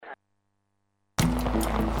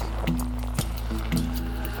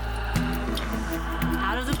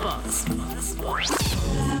Out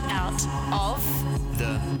of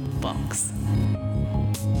The box.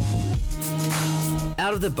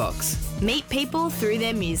 Out of the Box Meet people through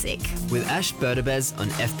their music. with Ash Berdabez on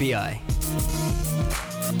FBI.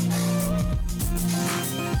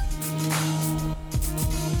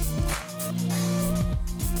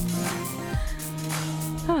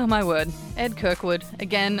 Oh, my word. Ed Kirkwood.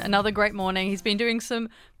 Again, another great morning. He's been doing some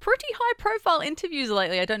pretty high-profile interviews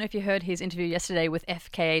lately. I don't know if you heard his interview yesterday with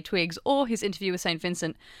FKA Twigs or his interview with St.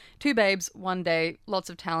 Vincent. Two babes, one day, lots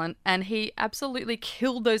of talent, and he absolutely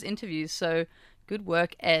killed those interviews, so good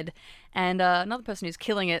work, Ed. And another person who's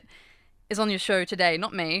killing it is on your show today,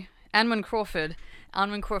 not me, Anwen Crawford.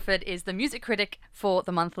 Anwen Crawford is the music critic for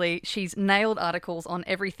The Monthly. She's nailed articles on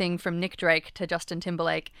everything from Nick Drake to Justin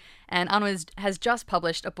Timberlake. And Anwen has just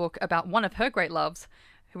published a book about one of her great loves,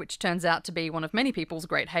 which turns out to be one of many people's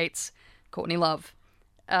great hates, Courtney Love.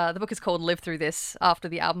 The book is called Live Through This, after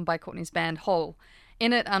the album by Courtney's band Hole.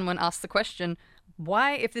 In it, Anwen asks the question,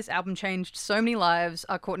 why, if this album changed so many lives,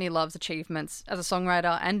 are Courtney Love's achievements as a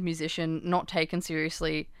songwriter and musician not taken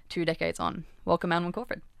seriously 2 decades on? Welcome, Anwen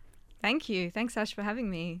Crawford. Thank you. Thanks, Ash, for having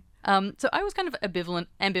me. So I was kind of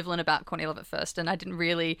ambivalent about Courtney Love at first, and I didn't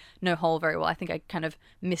really know Hole very well. I think I kind of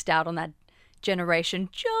missed out on that generation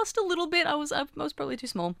just a little bit. I was probably too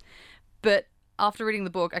small. But after reading the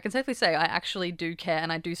book, I can safely say I actually do care,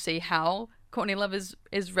 and I do see how Courtney Love is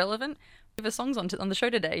relevant. We have songs on the show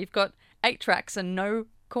today. You've got 8 tracks and no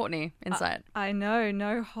Courtney inside. I know,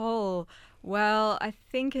 no Hole. Well, I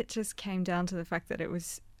think it just came down to the fact that it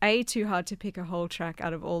was A, too hard to pick a Hole track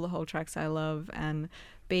out of all the Hole tracks I love, and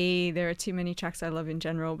B, there are too many tracks I love in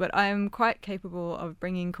general. But I'm quite capable of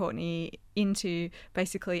bringing Courtney into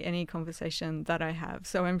basically any conversation that I have.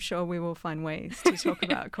 So I'm sure we will find ways to talk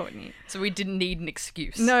about Courtney. So we didn't need an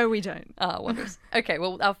excuse. No, we don't. Wonders. Okay,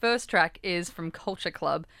 well, our first track is from Culture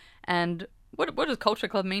Club. And what does Culture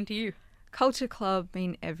Club mean to you? Culture Club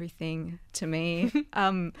mean everything to me.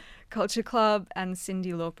 Culture Club and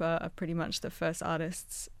Cyndi Lauper are pretty much the first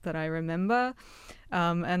artists that I remember.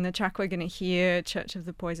 And the track we're going to hear, Church of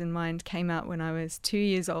the Poison Mind, came out when I was 2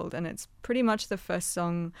 years old, and it's pretty much the first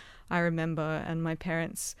song I remember. And my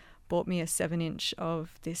parents bought me a 7-inch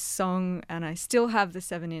of this song, and I still have the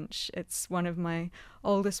 7-inch. It's one of my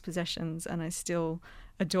oldest possessions, and I still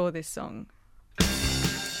adore this song.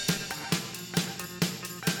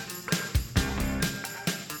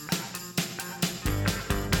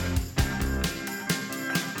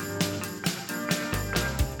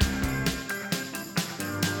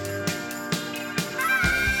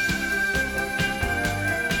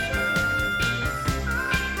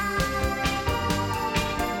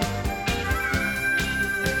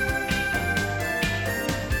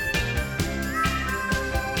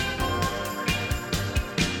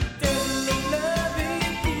 Love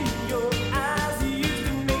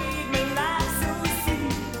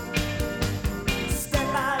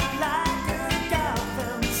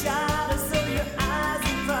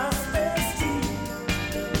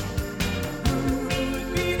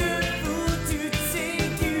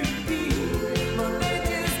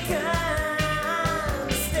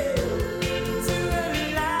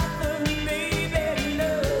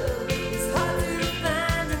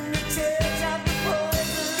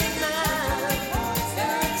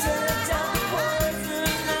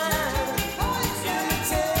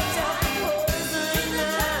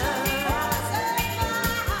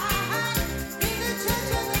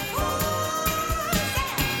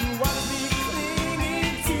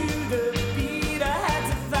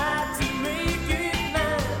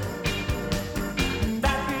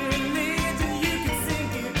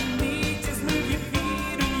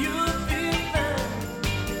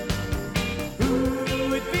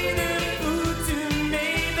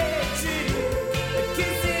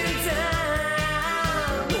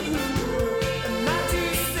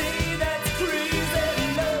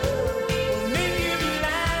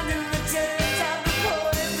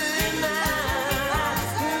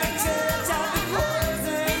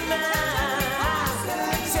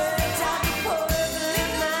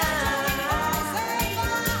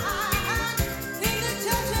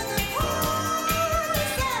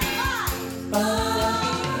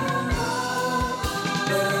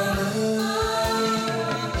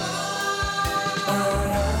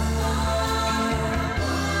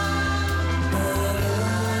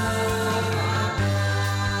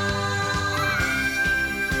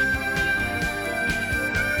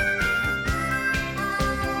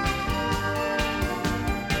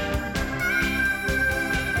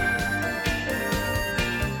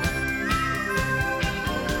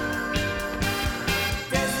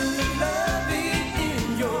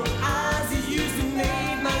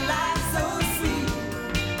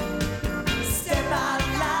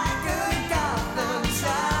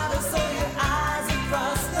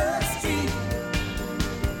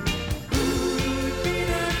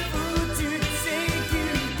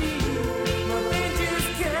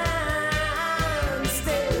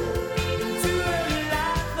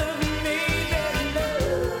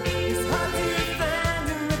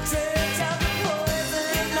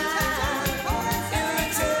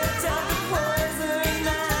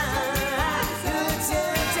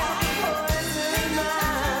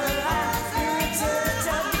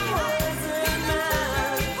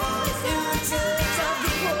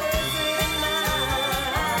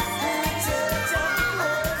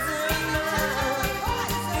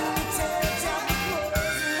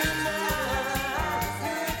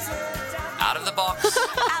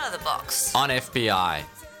FBI.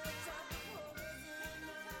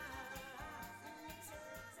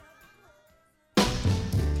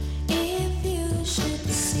 If you should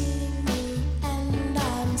see me and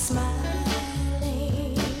I'm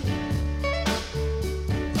smiling,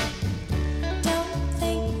 don't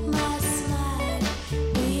think my smile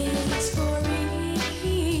is for real.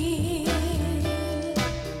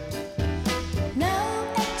 No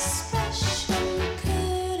expression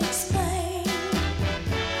could explain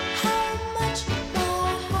how much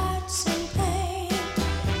my heart's in pain.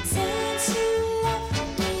 Since you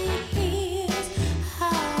left me, here's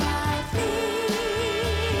how I feel.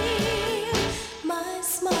 My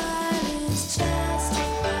smile is just a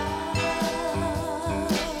frown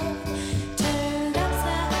turned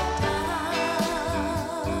upside down.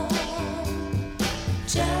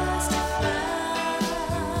 Just a frown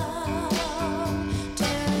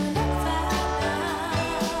turned upside down.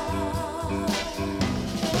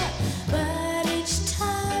 But each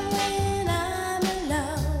time when I'm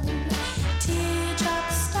alone,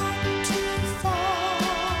 teardrops start to fall.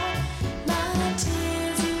 My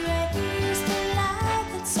tears erase the light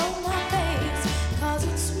that's on my face, 'cause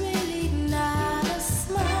it's really not a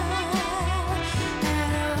smile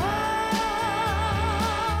at all.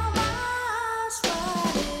 My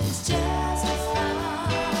smile is just a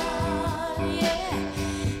frown, yeah,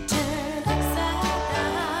 turned upside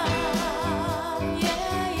down, yeah,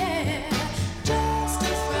 just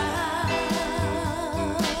a frown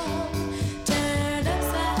turned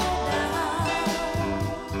upside down.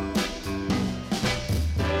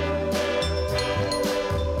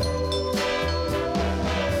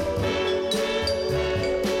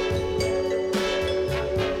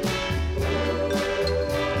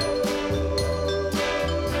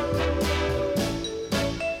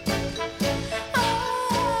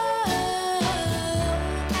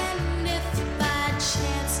 And if by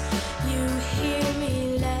chance you hear me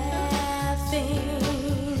laughing,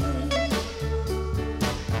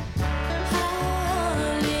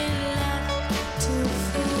 I'll laugh to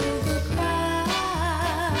fool the crowd,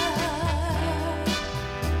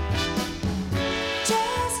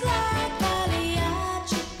 just like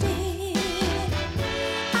Pagliacci did.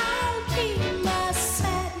 I'll keep my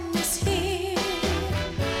sadness here,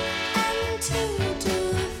 and to do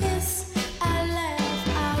this I laugh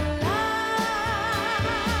out loud.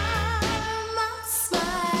 My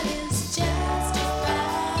smile is just a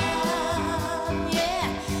frown, yeah,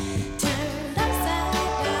 turned upside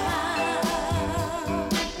down.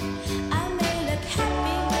 I may look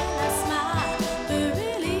happy when I smile, but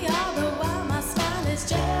really all the while my smile is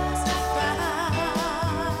just a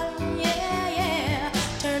frown, yeah,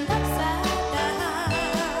 turned upside down.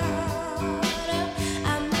 I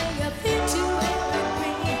may appear to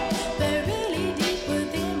evergreen, but really deep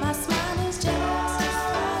within my smile is just a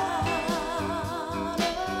frown,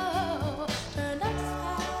 turned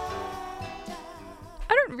upside down.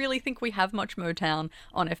 I don't really think we have much Motown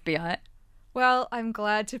on FBI. Well, I'm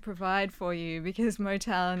glad to provide for you because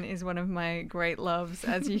Motown is one of my great loves,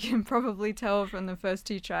 as you can probably tell from the first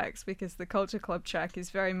two tracks, because the Culture Club track is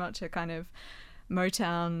very much a kind of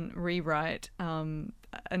Motown rewrite, an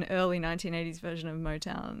early 1980s version of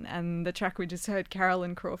Motown. And the track we just heard,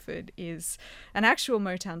 Carolyn Crawford, is an actual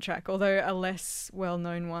Motown track, although a less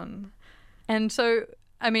well-known one. And so,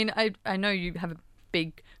 I mean, I know you have a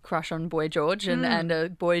big crush on Boy George and a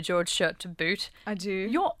Boy George shirt to boot. I do.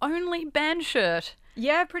 Your only band shirt.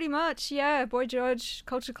 Yeah, pretty much. Yeah, Boy George,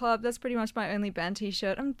 Culture Club. That's pretty much my only band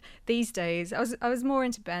T-shirt. These days, I was more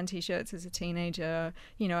into band T-shirts as a teenager.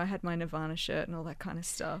 You know, I had my Nirvana shirt and all that kind of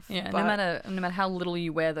stuff. Yeah, but no matter how little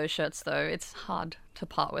you wear those shirts, though, it's hard to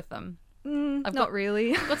part with them. not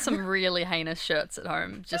really. I've got some really heinous shirts at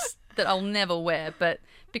home, just that I'll never wear, but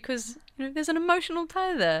because there's an emotional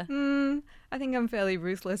tie there. I think I'm fairly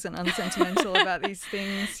ruthless and unsentimental about these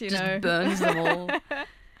things. You know, Just burns them all.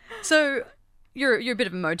 So. You're a bit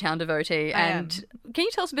of a Motown devotee, and can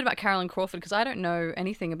you tell us a bit about Carolyn Crawford? Because I don't know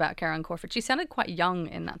anything about Carolyn Crawford. She sounded quite young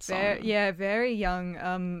in that song. Very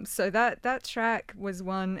young. So that track was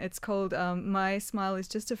one. It's called "My Smile Is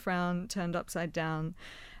Just a Frown Turned Upside Down,"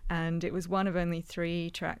 and it was one of only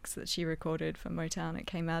 3 tracks that she recorded for Motown. It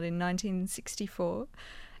came out in 1964.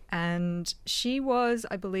 And she was,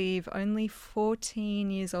 I believe, only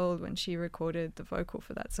 14 years old when she recorded the vocal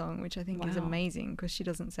for that song, which I think is amazing because she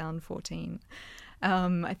doesn't sound 14.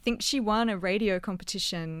 I think she won a radio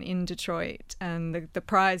competition in Detroit, and the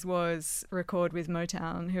prize was Record with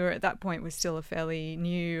Motown, who at that point was still a fairly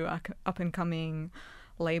new, up-and-coming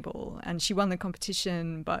label. And she won the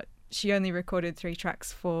competition, but she only recorded 3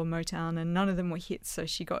 tracks for Motown, and none of them were hits, so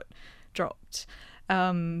she got dropped.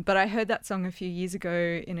 But I heard that song a few years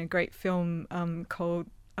ago in a great film called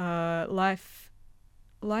Life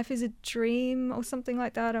is a Dream or something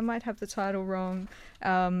like that. I might have the title wrong.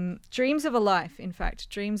 Dreams of a Life, in fact.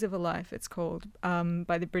 Dreams of a Life, it's called,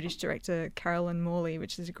 by the British director Carolyn Morley,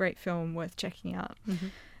 which is a great film worth checking out. Mm-hmm.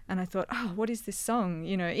 And I thought, what is this song?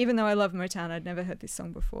 You know, even though I love Motown, I'd never heard this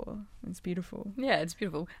song before. It's beautiful. Yeah, it's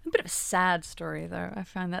beautiful. A bit of a sad story, though. I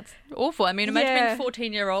find that's awful. I mean, imagine being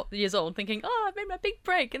 14 years old thinking, I've made my big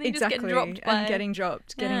break, and then exactly. just getting dropped. And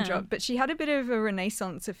getting dropped. But she had a bit of a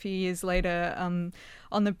renaissance a few years later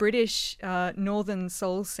on the British northern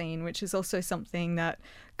soul scene, which is also something that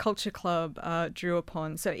Culture Club drew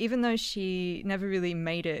upon. So even though she never really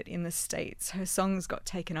made it in the States, her songs got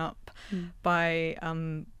taken up by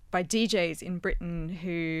DJs in Britain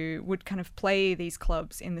who would kind of play these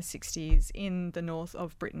clubs in the 60s in the north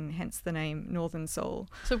of Britain, hence the name Northern Soul.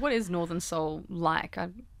 So what is Northern Soul like? I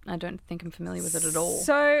don't think I'm familiar with it at all.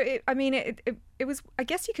 So, it was, I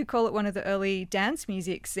guess you could call it one of the early dance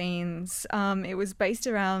music scenes. It was based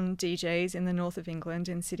around DJs in the north of England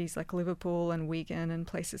in cities like Liverpool and Wigan and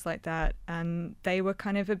places like that. And they were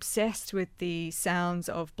kind of obsessed with the sounds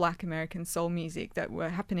of Black American soul music that were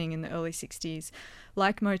happening in the early 60s,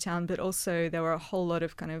 like Motown, but also there were a whole lot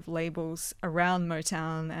of kind of labels around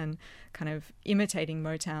Motown and kind of imitating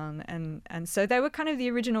Motown. And so they were kind of the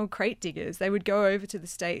original crate diggers. They would go over to the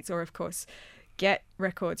States or, of course, get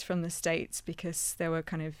records from the States because there were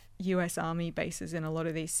kind of US Army bases in a lot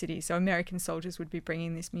of these cities. So American soldiers would be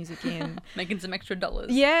bringing this music in. Making some extra dollars.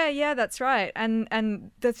 Yeah, that's right.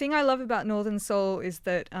 And the thing I love about Northern Soul is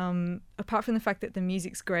that apart from the fact that the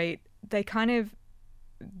music's great, the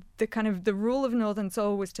rule of Northern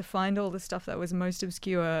Soul was to find all the stuff that was most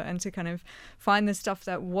obscure and to kind of find the stuff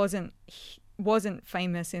that wasn't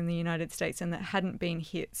famous in the United States and that hadn't been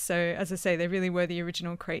hits. So as I say, they really were the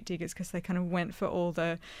original crate diggers because they kind of went for all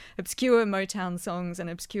the obscure Motown songs and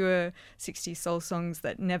obscure 60s soul songs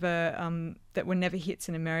that were never hits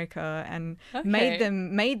in America and made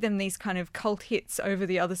them these kind of cult hits over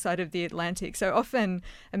the other side of the Atlantic. So often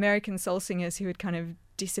American soul singers who had kind of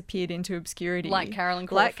disappeared into obscurity, like Carolyn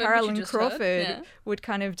Crawford, would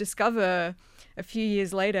kind of discover a few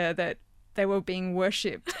years later that they were being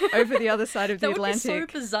worshipped over the other side of the Atlantic. That would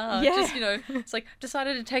be so bizarre. Yeah. Just, it's like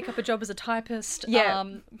decided to take up a job as a typist. Yeah.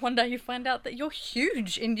 One day you find out that you're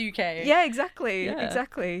huge in the UK. Yeah, exactly. Yeah.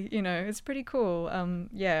 Exactly. It's pretty cool.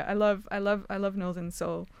 I love Northern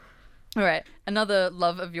Soul. All right. Another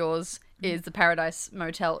love of yours is the Paradise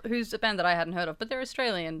Motel, who's a band that I hadn't heard of, but they're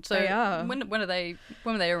Australian. So they are. When were they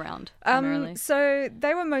around primarily? So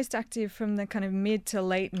they were most active from the kind of mid to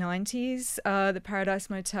late 90s. The Paradise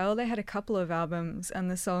Motel, they had a couple of albums,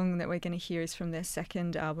 and the song that we're going to hear is from their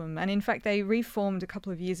second album. And in fact, they reformed a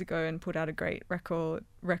couple of years ago and put out a great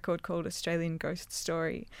record called Australian Ghost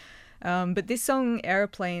Story. But this song,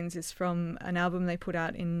 Aeroplanes, is from an album they put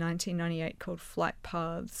out in 1998 called Flight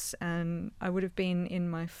Paths. And I would have been in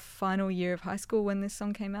my final year of high school when this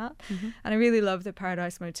song came out. Mm-hmm. And I really love the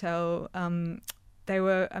Paradise Motel. They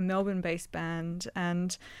were a Melbourne-based band,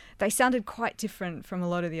 and they sounded quite different from a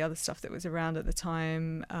lot of the other stuff that was around at the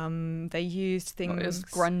time. They used things... It was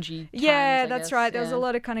grungy times, Yeah, I that's guess. right. There was a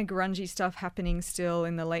lot of kind of grungy stuff happening still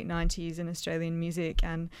in the late 90s in Australian music,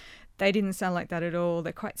 and they didn't sound like that at all.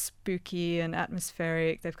 They're quite spooky and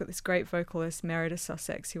atmospheric. They've got this great vocalist, Merida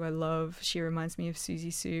Sussex, who I love. She reminds me of Susie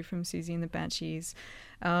Sue from Susie and the Banshees.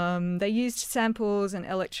 They used samples and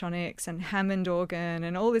electronics and Hammond organ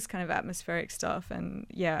and all this kind of atmospheric stuff. And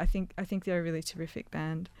yeah, I think they're a really terrific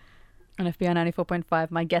band. On FBI 94.5,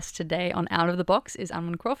 my guest today on Out of the Box is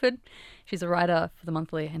Anwen Crawford. She's a writer for The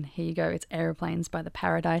Monthly, and here you go. It's Aeroplanes by the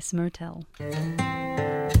Paradise Motel.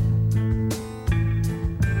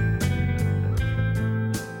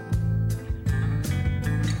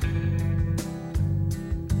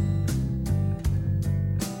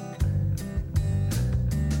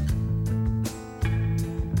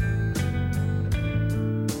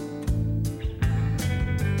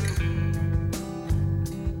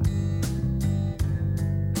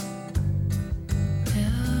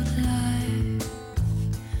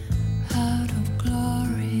 Out of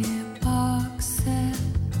glory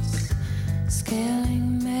boxes.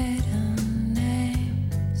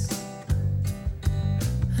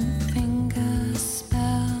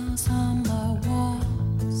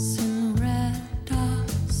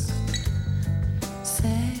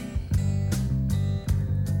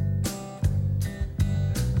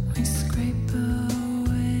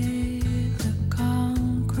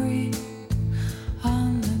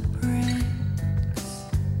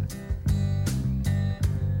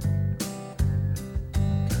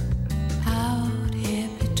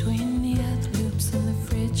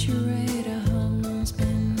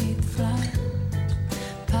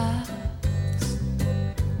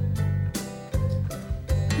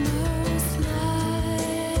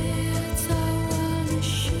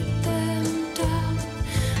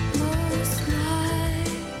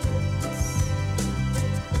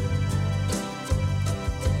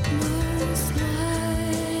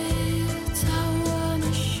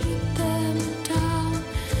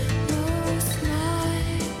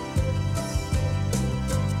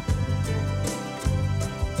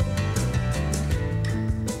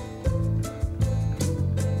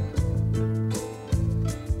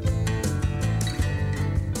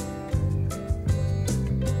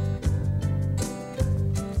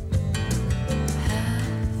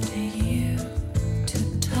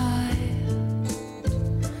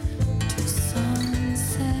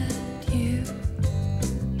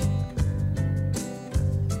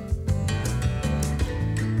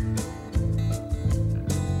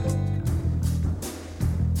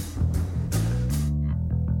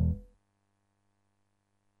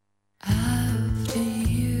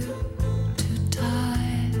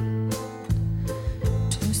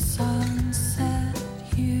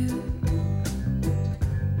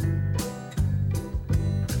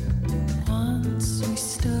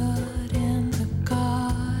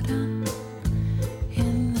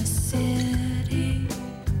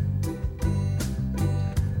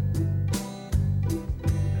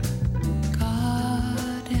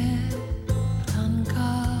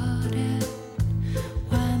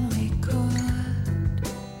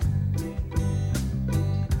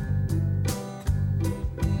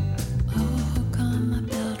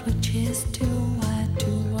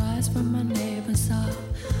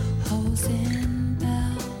 in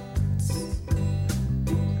belts.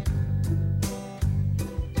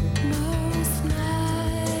 Most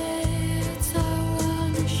nights I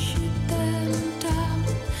wanna shoot them down.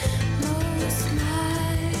 Most nights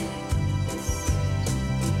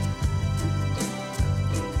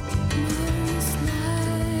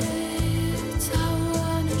I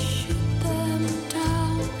wanna shoot them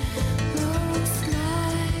down. Most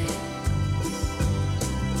nights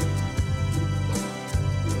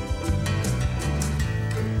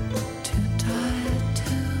too tired to. Too tired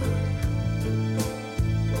to.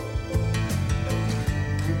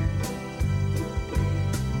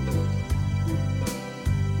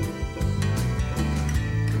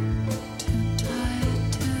 Tired to. Too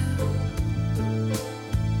tired to.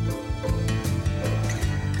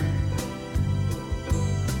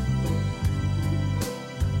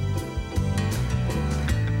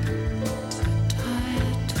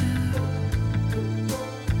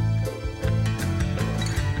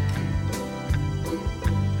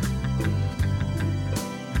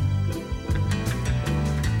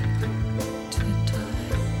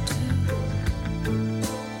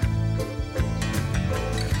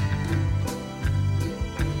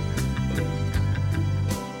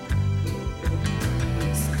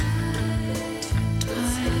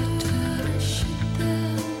 Tired to shoot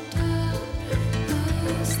them down.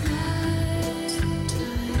 Most nights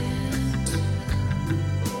tired.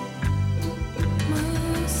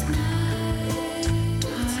 Most nights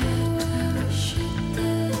tired to shoot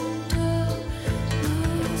them down.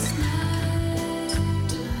 Most nights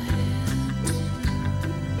tired.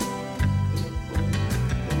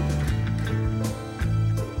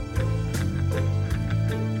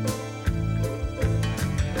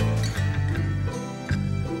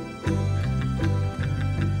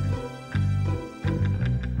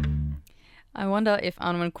 I wonder if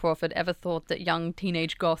Anwen Crawford ever thought that young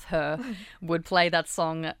teenage goth her would play that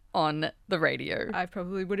song on the radio. I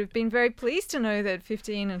probably would have been very pleased to know that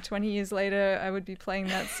 15 or 20 years later I would be playing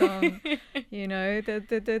that song. You know,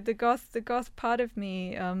 the goth part of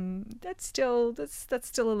me, that's still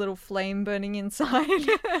a little flame burning inside.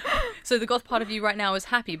 So the goth part of you right now is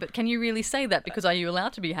happy, but can you really say that? Because are you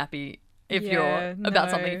allowed to be happy if Yeah, you're about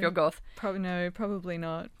something, no. if you're goth? No, probably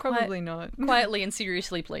not. Probably not. Quietly and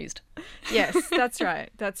seriously pleased. Yes, that's right.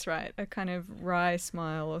 That's right. A kind of wry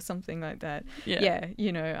smile or something like that. Yeah.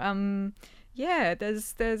 You know, yeah,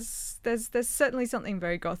 there's certainly something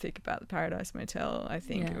very gothic about the Paradise Motel. I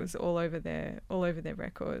think Yeah. it was all over their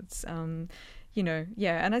records. You know,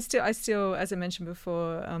 yeah, and I still, as I mentioned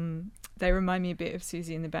before, they remind me a bit of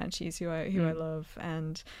Susie and the Banshees, who I love,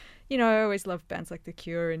 and you know, I always loved bands like The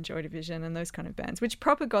Cure and Joy Division and those kind of bands, which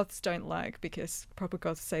proper goths don't like because proper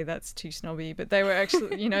goths say that's too snobby, but they were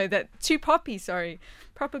actually, you know, that too poppy, sorry.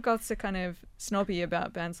 Proper goths are kind of snobby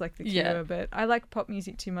about bands like The Cure, Yeah. but I like pop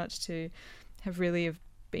music too much to have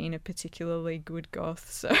been a particularly good goth,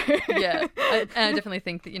 so. Yeah, I definitely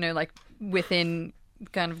think that, you know, like within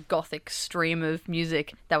kind of gothic stream of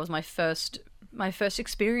music, that was my first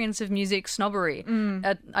experience of music snobbery.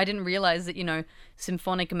 I didn't realize that, you know,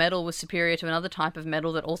 symphonic metal was superior to another type of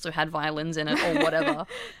metal that also had violins in it or whatever.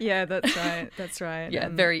 Yeah, that's right. That's right. Yeah,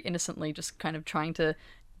 very innocently just kind of trying to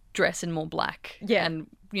dress in more black. Yeah. And,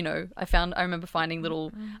 you know, I remember finding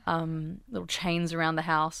little chains around the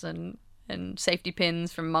house and safety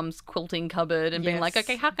pins from mum's quilting cupboard and being like, Yes.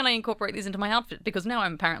 okay, how can I incorporate these into my outfit? Because now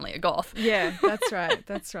I'm apparently a goth. Yeah, that's right.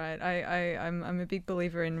 That's right. I'm a big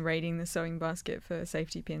believer in raiding the sewing basket for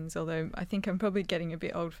safety pins, although I think I'm probably getting a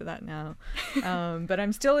bit old for that now. But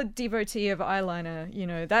I'm still a devotee of eyeliner. You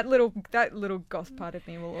know, that little goth part of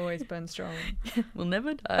me will always burn strong. Will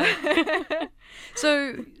never die.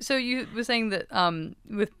 So you were saying that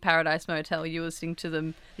with Paradise Motel, you were listening to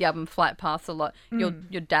the album Flight Paths a lot. Your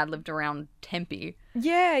dad lived around Tempe.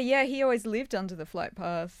 Yeah, he always lived under the flight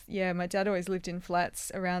path. Yeah, my dad always lived in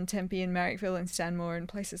flats around Tempe and Marrickville and Stanmore and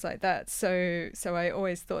places like that. So I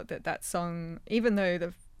always thought that song, even though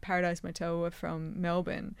the Paradise Motel were from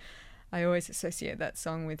Melbourne, I always associate that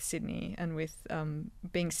song with Sydney and with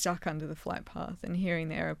being stuck under the flight path and hearing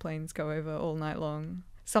the aeroplanes go over all night long.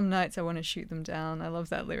 Some nights I want to shoot them down. I love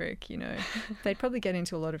that lyric, you know. They'd probably get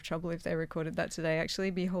into a lot of trouble if they recorded that today, actually,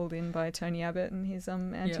 be hauled in by Tony Abbott and his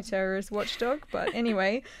anti-terrorist watchdog. But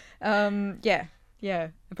anyway, yeah.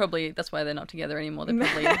 Probably that's why they're not together anymore. They're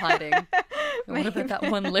probably in hiding. What about that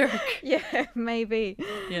one lyric? Yeah, maybe.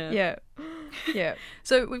 Yeah. Yeah.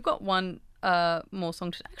 So we've got one more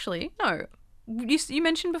song to... Actually, no. You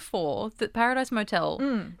mentioned before that Paradise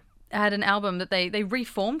Motel had an album that they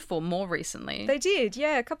reformed for more recently. They did,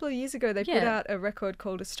 yeah. A couple of years ago, they put Yeah. out a record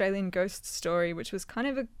called Australian Ghost Story, which was kind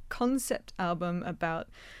of a concept album about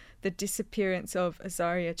the disappearance of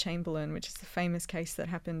Azaria Chamberlain, which is the famous case that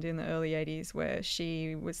happened in the early 80s where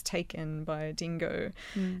she was taken by a dingo.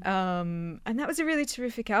 And that was a really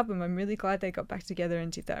terrific album. I'm really glad they got back together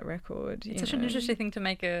and did that record. It's such an interesting thing to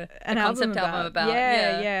make a an concept album about.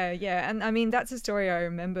 Yeah. And I mean, that's a story I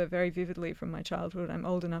remember very vividly from my childhood. I'm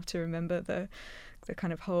old enough to remember the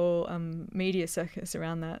kind of whole media circus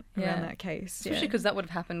around that case. Especially because that would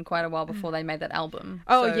have happened quite a while before they made that album.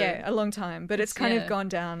 Oh, yeah, a long time. But it's kind of gone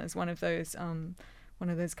down as one of those kind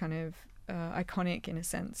of iconic, in a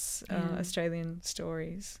sense, Australian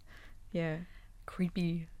stories. Yeah.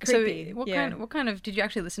 Creepy. So what kind of did you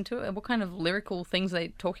actually listen to it? What kind of lyrical things are they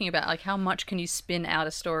talking about? Like, how much can you spin out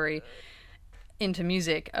a story into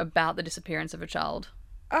music about the disappearance of a child?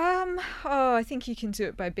 I think you can do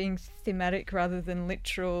it by being thematic rather than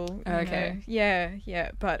literal. Okay. Know.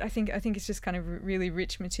 Yeah. But I think it's just kind of really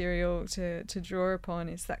rich material to draw upon.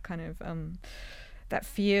 Is that kind of that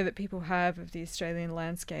fear that people have of the Australian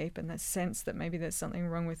landscape and that sense that maybe there's something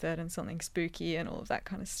wrong with it and something spooky and all of that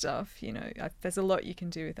kind of stuff. You know, there's a lot you can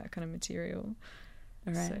do with that kind of material.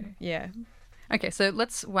 All right. So, yeah. Okay, so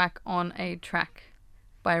let's whack on a track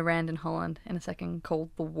by Rand and Holland in a second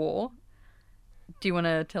called The War. Do you want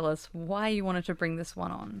to tell us why you wanted to bring this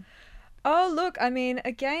one on? Oh, look, I mean,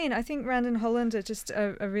 again, I think Rand and Holland are just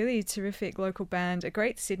a really terrific local band, a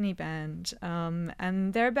great Sydney band.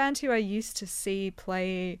 And they're a band who I used to see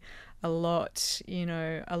play a lot,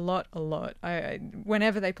 a lot.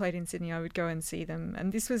 Whenever they played in Sydney, I would go and see them.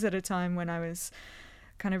 And this was at a time when I was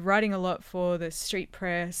kind of writing a lot for the street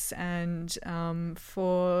press and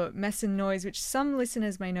for Mess and Noise, which some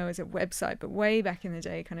listeners may know as a website, but way back in the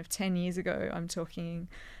day, kind of 10 years ago, I'm talking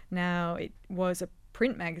now, it was a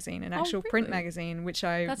print magazine, an actual print magazine, which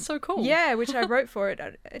That's so cool. Yeah, which I wrote for it.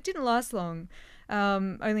 It didn't last long,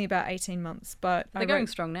 only about 18 months. But they're going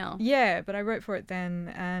strong now. Yeah, but I wrote for it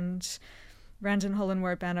then, and Rand and Holland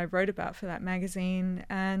were a band I wrote about for that magazine,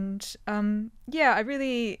 and I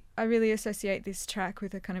really associate this track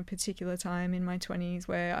with a kind of particular time in my 20s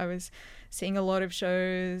where I was seeing a lot of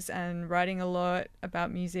shows and writing a lot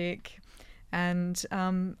about music, and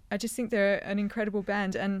I just think they're an incredible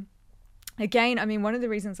band. And again, I mean, one of the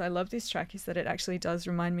reasons I love this track is that it actually does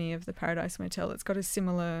remind me of the Paradise Motel. It's got a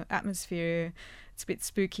similar atmosphere. It's a bit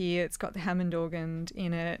spooky. It's got the Hammond organ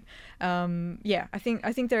in it. I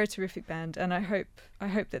think they're a terrific band, and I hope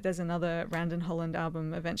that there's another Rand and Holland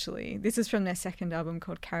album eventually. This is from their second album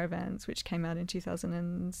called Caravans, which came out in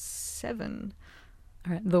 2007.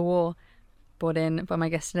 All right, The War, brought in by my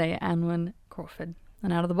guest today, Anwen Crawford,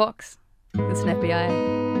 and Out of the Box. It's an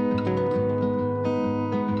FBI.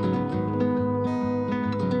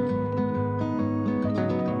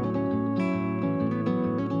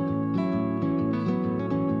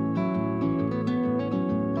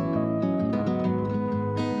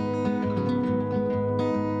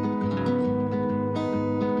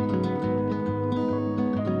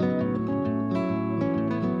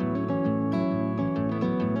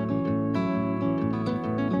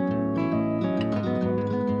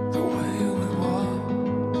 The way we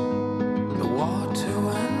walk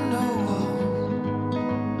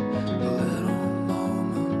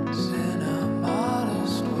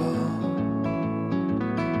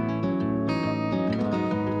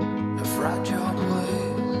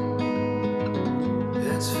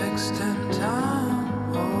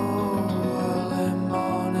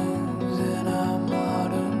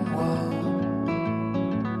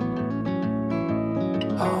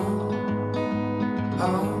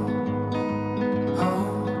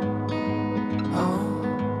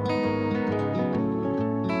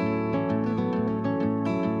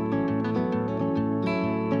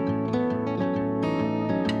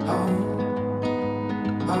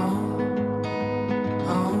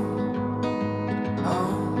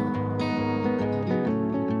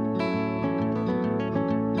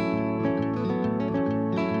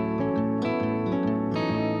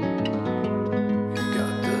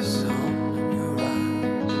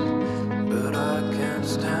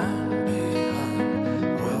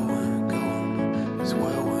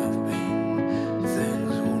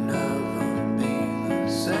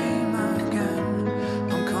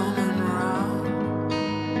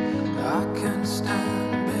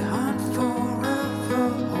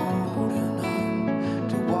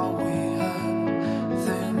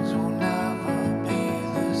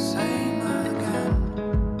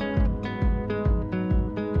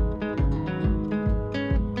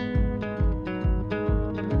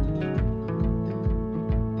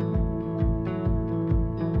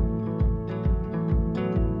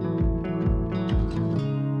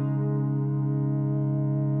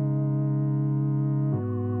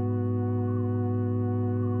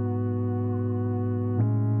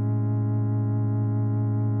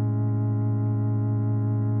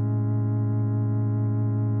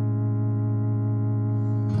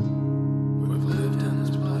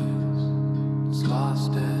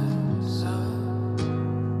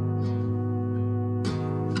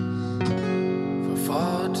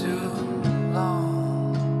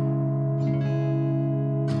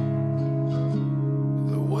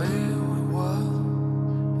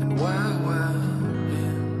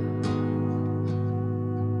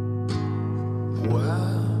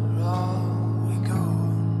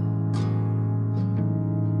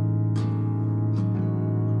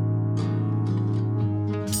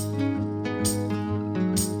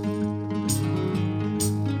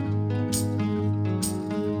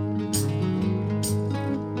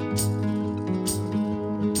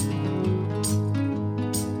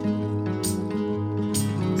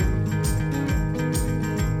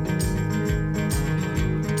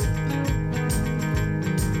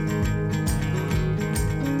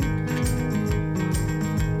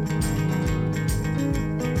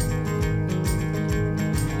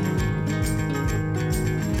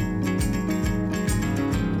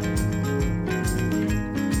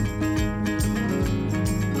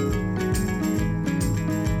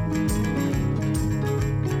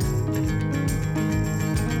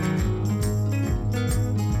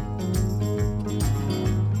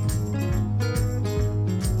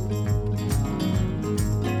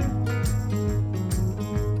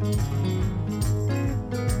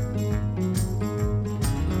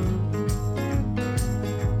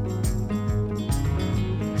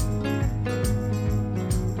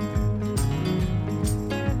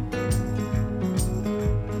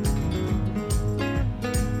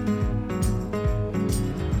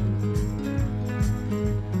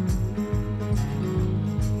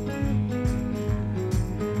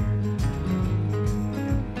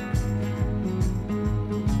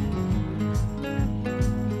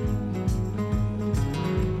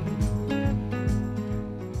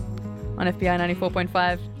On FBI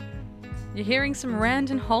 94.5, you're hearing some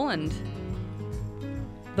Rand and Holland.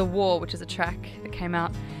 The War, which is a track that came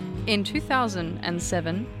out in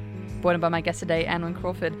 2007, brought in by my guest today, Anwen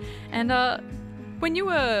Crawford. And when you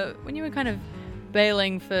were kind of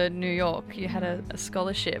bailing for New York, you had a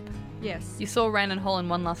scholarship. Yes. You saw Rand and Holland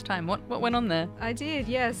one last time. What went on there? I did,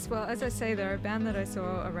 yes. Well, as I say, they're a band that I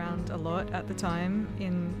saw around a lot at the time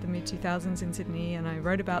in the mid-2000s in Sydney, and I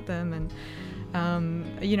wrote about them, and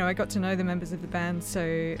I got to know the members of the band. So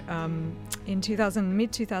in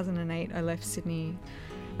mid-2008, I left Sydney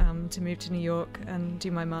to move to New York and do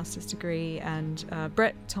my master's degree, and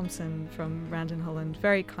Brett Thompson from Rand and Holland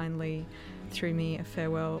very kindly threw me a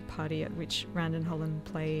farewell party at which Rand and Holland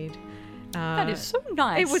played. That is so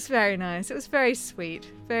nice. It was very nice. It was very sweet.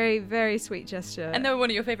 Very, very sweet gesture. And they were one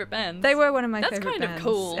of your favourite bands. They were one of my favourite bands. That's kind of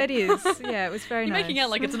cool. It is. Yeah, it was very You're nice. making out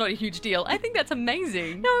like it's not a huge deal. I think that's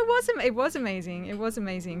amazing. No, it wasn't. It was amazing. It was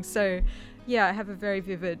amazing. So, yeah, I have a very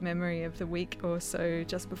vivid memory of the week or so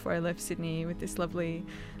just before I left Sydney with this lovely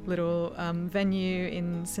little venue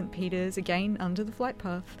in St. Peter's, again, under the flight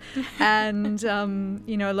path. And,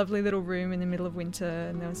 a lovely little room in the middle of winter,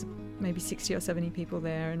 and there was maybe 60 or 70 people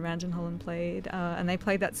there, and Rand and Holland played, and they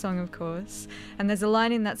played that song, of course. And there's a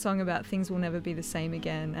line in that song about things will never be the same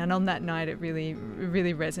again. And on that night, it really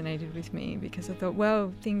resonated with me, because I thought,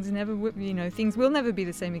 well, things will never be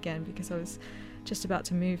the same again, because I was just about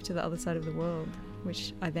to move to the other side of the world,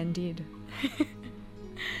 which I then did.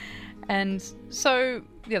 And so,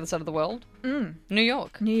 the other side of the world? New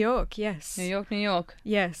York. New York, yes. New York.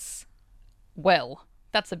 Yes. Well,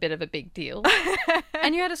 that's a bit of a big deal.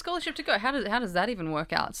 And you had a scholarship to go. How does that even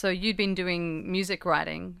work out? So you'd been doing music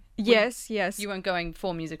writing. Yes. You weren't going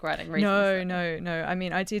for music writing reasons? No. I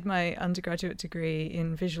mean, I did my undergraduate degree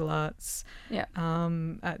in visual arts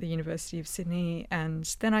at the University of Sydney, and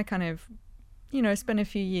then I kind of, spent a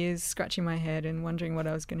few years scratching my head and wondering what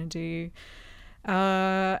I was going to do.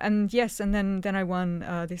 And then I won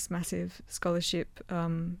this massive scholarship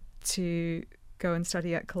to go and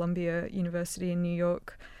study at Columbia University in New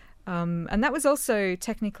York. And that was also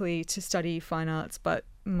technically to study fine arts, but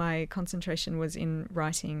my concentration was in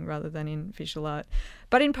writing rather than in visual art.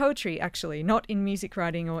 But in poetry, actually, not in music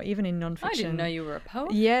writing or even in nonfiction. I didn't know you were a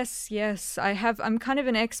poet. Yes. I'm kind of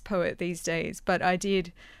an ex-poet these days, but I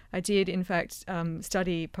did in fact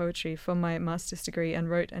study poetry for my master's degree and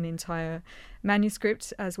wrote an entire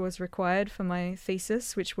manuscript as was required for my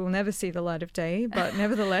thesis, which will never see the light of day, but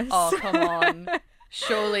nevertheless. Oh, come on.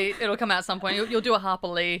 Surely it'll come out at some point. You'll do a Harper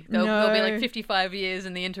Lee. There'll be like 55 years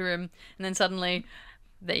in the interim, and then suddenly,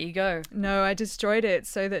 there you go. No, I destroyed it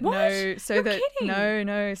so that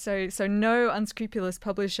no unscrupulous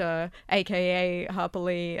publisher, aka Harper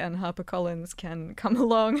Lee and HarperCollins, can come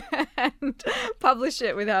along and publish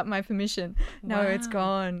it without my permission. No, Wow. It's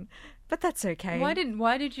gone. But that's okay. Why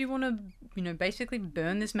did you want to, basically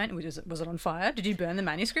burn this manuscript? Was it on fire? Did you burn the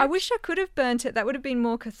manuscript? I wish I could have burnt it. That would have been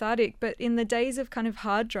more cathartic. But in the days of kind of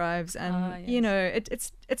hard drives and,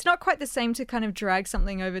 yes. it's not quite the same to kind of drag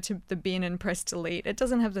something over to the bin and press delete. It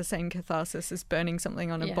doesn't have the same catharsis as burning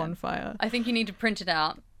something on a bonfire. I think you need to print it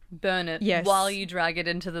out, burn it Yes. while you drag it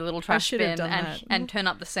into the little trash should have bin done and, that. and turn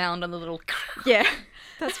up the sound on the little... Yeah,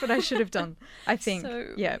 that's what I should have done, I think.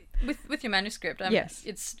 So yeah. with your manuscript, Yes.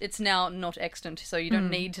 it's now not extant, so you don't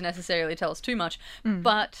need to necessarily tell us too much.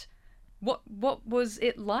 But what was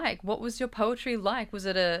it like? What was your poetry like? Was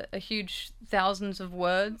it a huge thousands of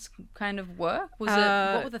words kind of work? Was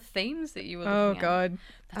it what were the themes that you were looking at? God.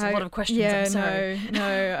 That's a lot of questions. Yeah, I'm sorry. no,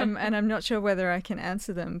 and I'm not sure whether I can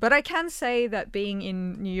answer them. But I can say that being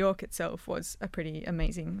in New York itself was a pretty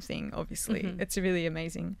amazing thing, obviously. It's a really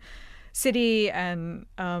amazing city and,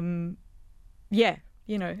 yeah,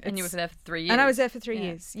 you know. And you were there for 3 years. And I was there for 3 Yeah.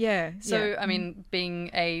 years, yeah. So, yeah. I mean, being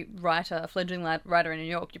a writer, a fledgling writer in New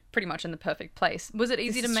York, you're pretty much in the perfect place. Was it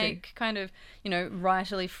easy to This is make kind of,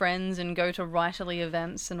 writerly friends and go to writerly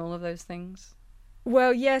events and all of those things?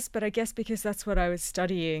 Well, yes, but I guess because that's what I was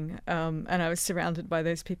studying, and I was surrounded by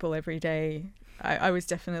those people every day, I was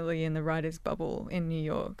definitely in the writer's bubble in New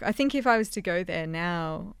York. I think if I was to go there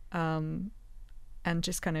now, and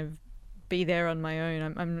just kind of be there on my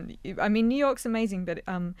own, I mean, New York's amazing, but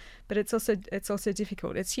it's also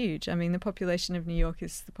difficult. It's huge. I mean, the population of New York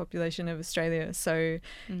is the population of Australia, so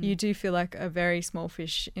you do feel like a very small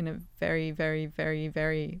fish in a very, very, very,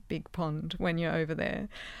 very big pond when you're over there.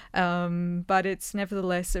 But it's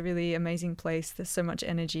nevertheless a really amazing place. There's so much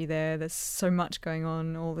energy there. There's so much going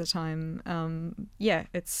on all the time.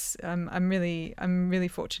 I'm really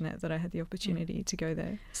fortunate that I had the opportunity to go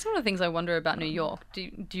there. Some of the things I wonder about New York, do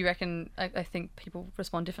you reckon, I think people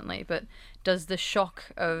respond differently, but does the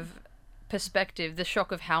shock of perspective, the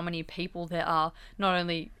shock of how many people there are, not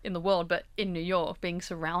only in the world, but in New York, being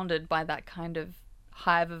surrounded by that kind of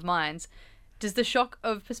hive of minds, does the shock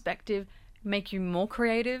of perspective make you more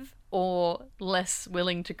creative or less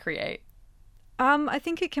willing to create? I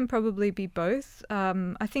think it can probably be both.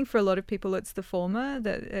 I think for a lot of people it's the former,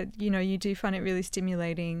 that you do find it really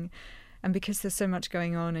stimulating, and because there's so much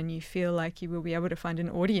going on and you feel like you will be able to find an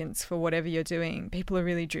audience for whatever you're doing, people are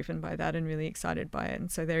really driven by that and really excited by it,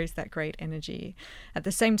 and so there is that great energy. At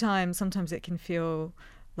the same time, sometimes it can feel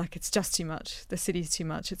like it's just too much. The city's too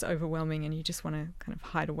much. It's overwhelming, and you just want to kind of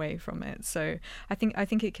hide away from it. So I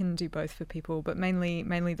think it can do both for people, but mainly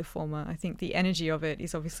the former. I think the energy of it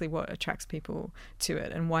is obviously what attracts people to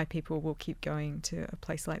it, and why people will keep going to a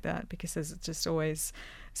place like that, because there's just always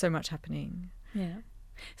so much happening. Yeah.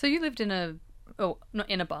 So you lived not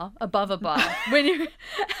in a bar, above a bar. When you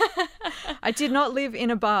I did not live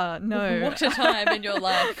in a bar, no. What a time in your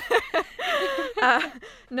life.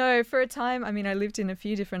 No, for a time, I mean, I lived in a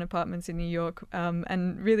few different apartments in New York,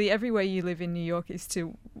 and really everywhere you live in New York is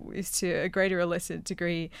to a greater or lesser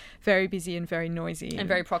degree very busy and very noisy. And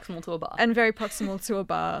very proximal to a bar. And very proximal to a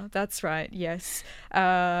bar, that's right, yes.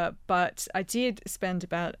 But I did spend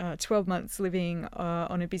about 12 months living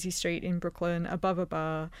on a busy street in Brooklyn above a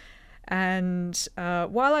bar. And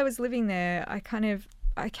while I was living there, I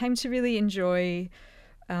came to really enjoy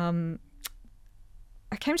a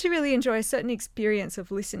certain experience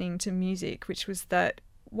of listening to music, which was that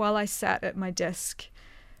while I sat at my desk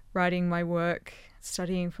writing my work,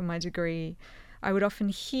 studying for my degree, I would often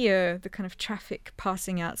hear the kind of traffic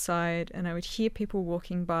passing outside, and I would hear people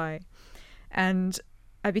walking by. And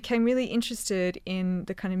I became really interested in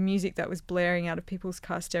the kind of music that was blaring out of people's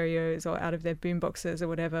car stereos or out of their boomboxes or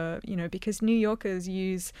whatever, because New Yorkers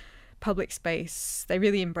use public space. They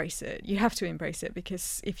really embrace it. You have to embrace it,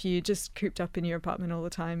 because if you're just cooped up in your apartment all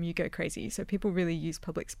the time, you go crazy. So people really use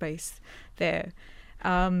public space there.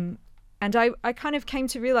 And I kind of came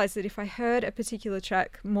to realize that if I heard a particular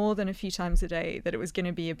track more than a few times a day, that it was going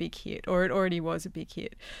to be a big hit, or it already was a big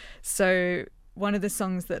hit. So one of the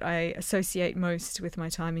songs that I associate most with my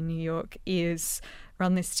time in New York is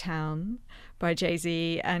Run This Town by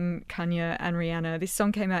Jay-Z and Kanye and Rihanna. This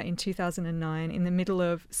song came out in 2009 in the middle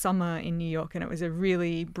of summer in New York, and it was a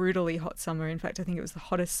really brutally hot summer. In fact, I think it was the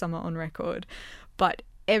hottest summer on record. But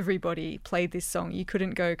everybody played this song. You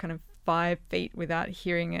couldn't go kind of 5 feet without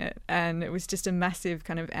hearing it, and it was just a massive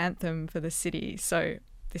kind of anthem for the city. So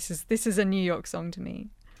this is a New York song to me.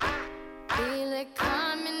 Feel it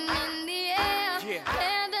coming in the air. Hear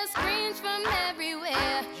the screams from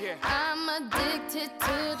everywhere. I'm addicted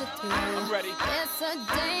to the thrill. I'm ready. It's a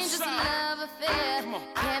dangerous love affair.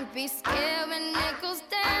 Can't be scared when it goes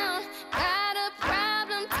down. Got a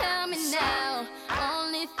problem? Tell me now.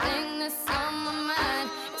 Only thing that's on my mind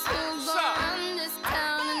is who's gonna run this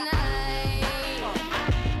town tonight.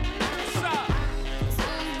 Who's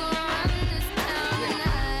gonna run this town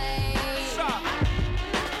tonight?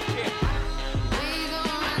 We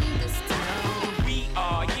gonna run this town. We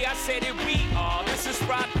are, yeah, I said it, we are. This is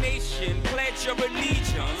Rock Nation. Pledge your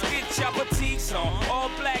allegiance. Get your boutiques on. All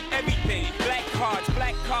black everything. Black cards,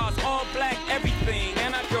 black cars, all black everything.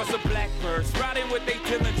 And our girls are blackbirds, riding with they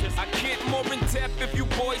diligence. I get more in depth if you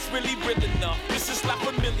boys really real enough. This is not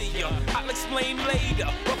familiar, I'll explain later.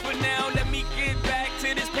 But for now, let me get back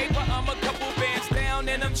to this paper. I'm a couple bands down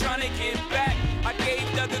and I'm trying to get back. I gave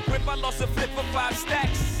Doug a grip, I lost a flip for 5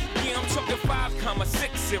 stacks. Yeah, I'm talking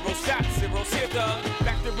 5,60 shot zeros. Here, Doug,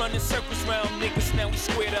 back to running circles round niggas, now we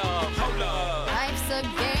squared up. Hold up. Life's a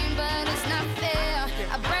game, but it's not fair.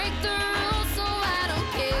 I break the rules, so I don't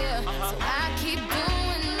care. So I keep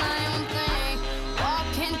doing my own thing,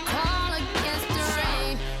 walking tall against the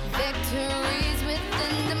rain. Victories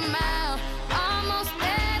within the mile, almost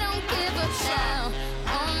there, don't give up now.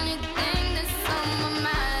 Only thing that's on my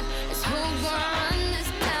mind is who's gonna run this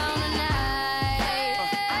town tonight.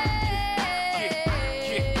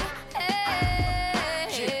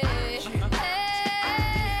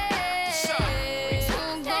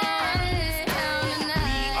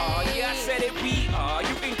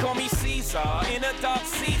 In a dark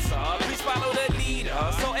Caesar, please follow the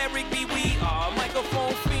leader. So Eric B. We are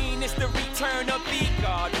microphone fiend. It's the return of the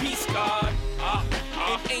God, peace God.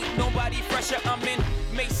 It ain't nobody fresher. I'm in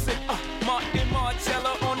Mason, Martin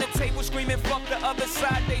Margiela on the table screaming, fuck the other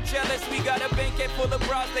side. They jealous. We got a banquet full of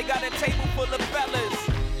bras. They got a table full of fellas.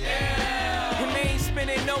 Yeah. And they ain't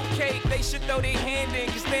spinning no cake. They should throw their hand in,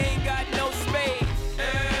 cause they ain't got no space.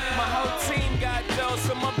 Yeah. My whole team got dough,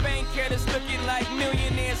 so my bank account is looking like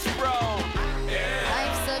millionaire sprawl. Yeah.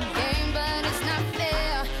 Life's a game, but it's not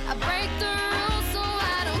fair. I break the rules, so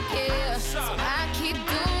I don't care. So I keep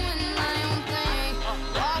doing my own thing,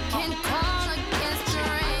 walking tall against the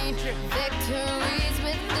rain. Victories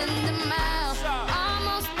within the mile,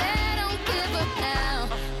 almost there, don't give up now.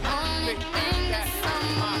 Only thing that's on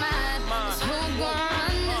my mind is who's gonna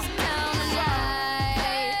run this town tonight.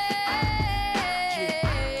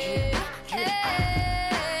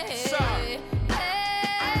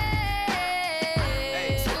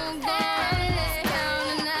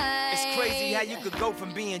 How you could go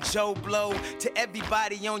from being Joe Blow to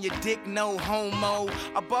everybody on your dick, no homo.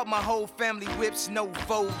 I bought my whole family whips, no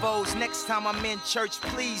Volvos. Next time I'm in church,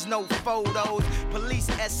 please, no photos. Police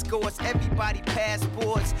escorts, everybody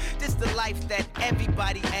passports. This the life that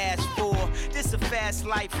everybody asks for. This a fast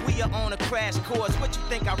life, we are on a crash course. What you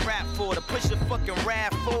think I rap for? To push a fucking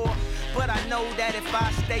rap for? But I know that if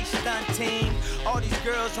I stay stunting, all these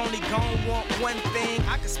girls only gon' want one thing.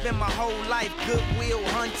 I could spend my whole life goodwill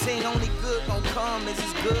hunting. Only good gon' come is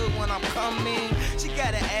as good when I'm coming. She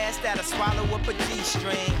got an ass that'll swallow up a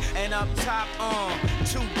G-string. And up top,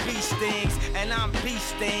 2 beast things. And I'm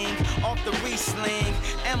beasting off the re-sling.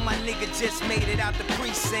 And my nigga just made it out the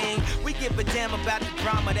precinct. We give a damn about the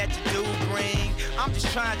drama that you do bring. I'm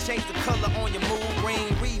just trying to change the color on your mood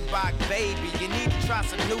ring. Reebok, baby, you need to try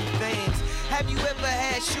some new things. Have you ever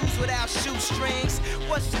had shoes without shoestrings?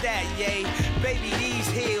 What's that, yay? Baby, these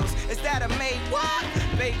heels, is that a made what?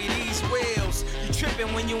 Baby, these wheels. You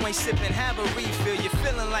tripping when you ain't sipping, have a refill. You're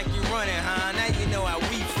feeling like you're running, huh? Now you know how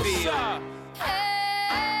we feel.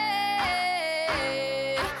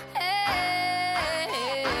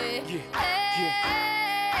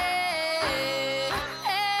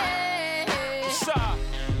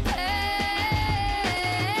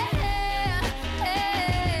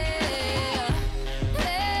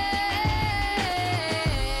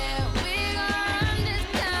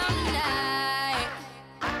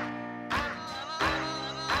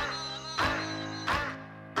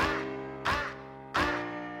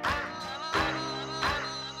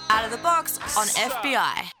 Out of the Box on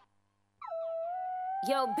FBI.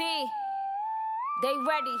 Yo, B, they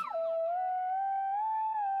ready.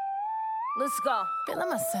 Let's go. Feeling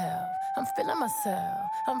myself, I'm feeling myself,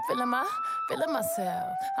 I'm feeling myself, I'm feeling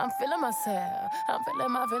myself, I'm feeling myself,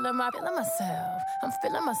 I'm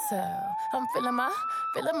feeling myself, I'm feeling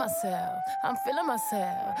myself, I'm feeling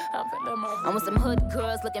myself. I'm with some hood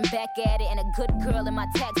girls looking back at it, and a good girl in my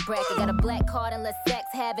tax bracket. Got a black card and let sex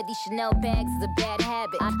have it. These Chanel bags is a bad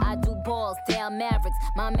habit. I do balls, down Mavericks.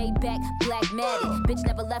 My Maybach, black matted. Bitch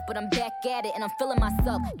never left, but I'm back at it, and I'm feeling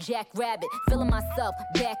myself, Jack Rabbit. Feeling myself,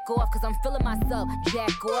 back off, cause I'm feeling myself,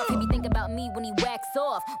 Jack off. He be think about me when he wax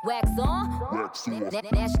off. Wax on? Wax off.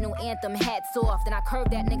 National anthem, hats off. Then I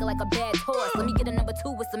curve that nigga like a bad horse. Let me get a number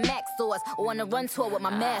 2 with some Max sauce, or on a run tour with my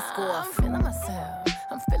mask off. I'm feeling myself,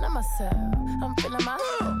 I'm feeling myself, I'm feeling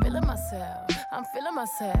myself, I'm feeling myself, I'm feeling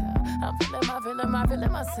myself, I'm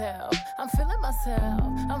feeling myself, I'm feeling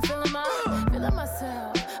myself, I'm feeling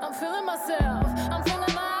myself, I'm feeling myself, I'm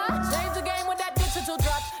feeling my. Change the game when that digital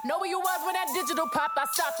drop. Know where you was when that digital pop. I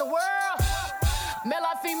stopped the world. Male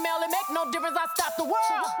or female, it make no difference. I stopped the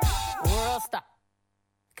world. World stop.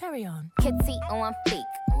 Carry on. Kitty on fleek.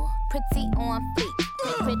 pretty on fleek.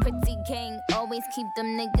 Pretty gang, always keep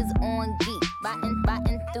them niggas on geek.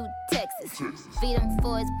 Biting through Texas, feed him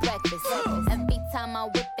for his breakfast. Every time I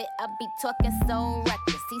whip it, I be talking so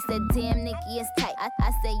reckless. He said, damn, Nikki, it's tight.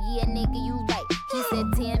 I said, yeah, nigga, you right. He said,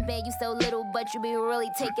 damn, babe, you so little, but you be really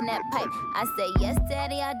taking that pipe. I said, yes,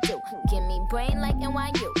 daddy, I do. Give me brain like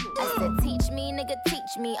NYU. I said, teach me, nigga,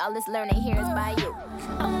 teach me. All this learning here is by you.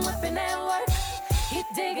 I'm whipping that work, keep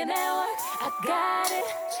digging that work. I got it.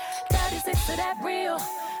 36 of that real,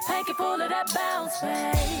 hanky full of that bounce,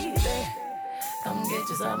 baby. Come get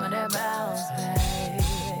you some of that bounce, baby.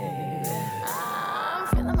 I'm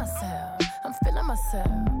feeling myself. I'm feeling myself.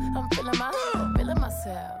 I'm feeling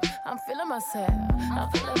myself. I'm feeling myself.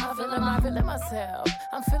 I'm feeling myself.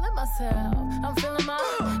 I'm feeling myself. I'm feeling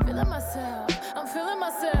myself. I'm feeling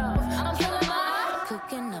myself. I'm feeling my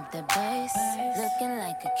Cooking up the bass, looking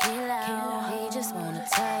like a kilo. He just wanna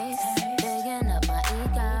taste, digging up my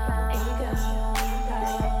ego.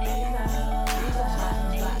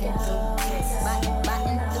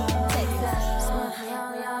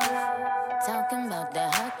 Talking about the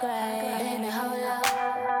hot grade, baby, hold up.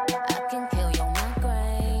 I can kill your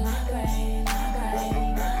migraine.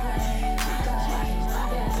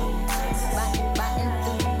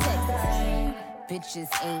 Bitches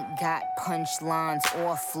ain't got punchlines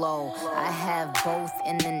or flow. I have both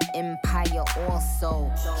in an empire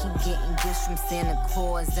also. Keep getting gifts from Santa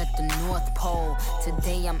Claus at the North Pole.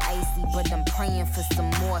 Today I'm icy, but I'm praying for some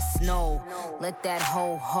more snow. Let that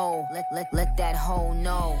hoe, let that hoe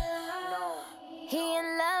know. He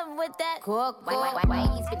in love with that cook. Why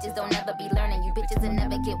these bitches don't ever be learning? You bitches will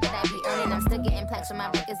never get what I be earning. I'm still getting plaques from my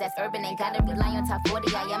records, that's urban. Ain't gotta rely on top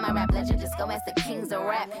 40. I am my rap legend. Just go ask the kings of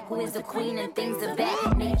rap. Who is the queen and things of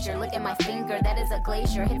that nature? Look at my finger, that is a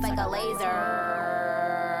glacier. Hits like a laser.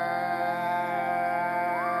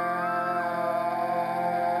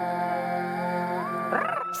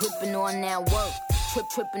 Dripping on that work.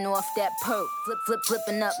 Tripping off that perk,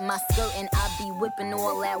 flipping up my skirt, and I be whipping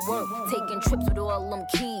all that work. Taking trips with all them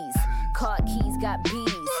keys. Car keys got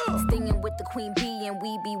bees. Stinging with the queen bee, and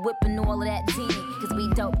we be whipping all of that tea. Cause we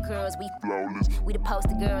dope girls, we flawless. We the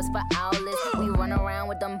poster girls for owlets. We run around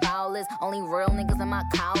with them bowlers. Only real niggas in my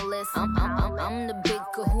cowless. I'm the big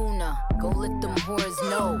kahuna. Go let them whores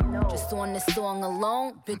know. Just on this song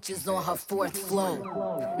alone, bitches on her fourth flow.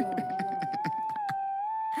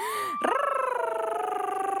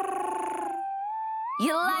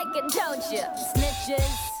 You like it, don't you?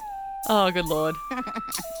 Snitches. Oh, good lord.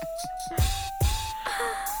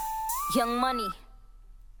 Young Money.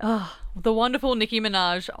 Oh, the wonderful Nicki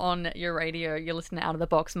Minaj on your radio. You're listening to Out of the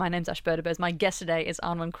Box. My name's Ash Berdabez. My guest today is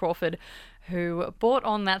Anwen Crawford, who brought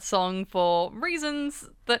on that song for reasons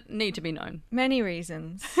that need to be known. Many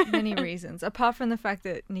reasons. Many reasons. Apart from the fact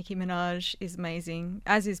that Nicki Minaj is amazing,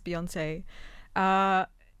 as is Beyonce,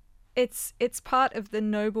 it's part of the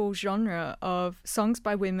noble genre of songs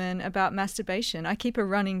by women about masturbation. I keep a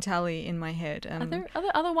running tally in my head. Are there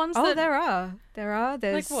other ones? Oh, there are. There's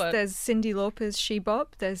like what? There's Cyndi Lauper's She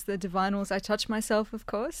Bop. There's the Divinals I Touch Myself, of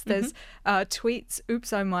course. There's Tweet's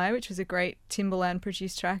Oops Oh My, which was a great Timbaland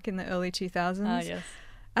produced track in the early 2000s. Yes.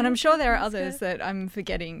 And I'm sure there are others that I'm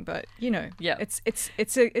forgetting, but you know, it's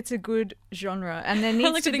a good genre, and there needs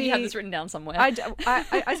I like to think be. you have this written down somewhere. I,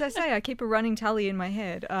 as I say, I keep a running tally in my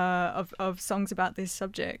head of songs about this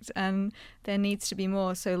subject, and there needs to be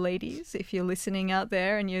more. So, ladies, if you're listening out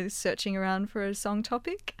there and you're searching around for a song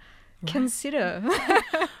topic, consider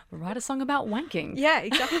Write a song about wanking. Yeah,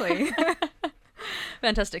 exactly.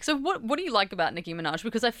 Fantastic. So, what do you like about Nicki Minaj?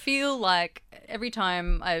 Because I feel like every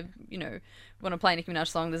time I want to play a Nicki Minaj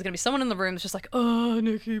song, there's going to be someone in the room that's just like, oh,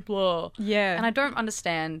 Nicki, blah. Yeah. And I don't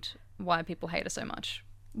understand why people hate her so much.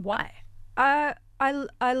 Why? I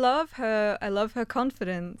love her. I love her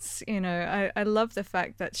confidence. You know, I love the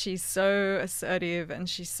fact that she's so assertive and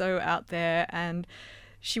she's so out there, and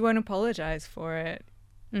she won't apologize for it.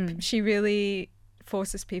 She really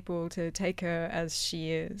forces people to take her as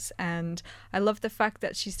she is, and I love the fact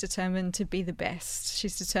that she's determined to be the best.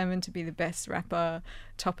 She's determined to be the best rapper,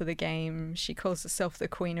 top of the game. She calls herself the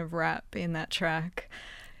queen of rap in that track.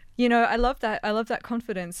 You know, I love that. I love that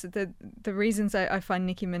confidence. The reasons I find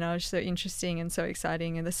Nicki Minaj so interesting and so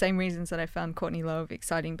exciting are the same reasons that I found Courtney Love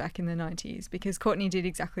exciting back in the 90s, because Courtney did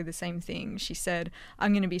exactly the same thing. She said,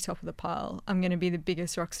 I'm going to be top of the pile. I'm going to be the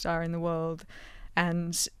biggest rock star in the world,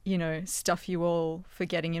 and, you know, stuff you all for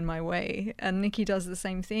getting in my way. And Nicki does the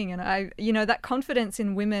same thing. And that confidence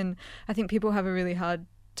in women, I think people have a really hard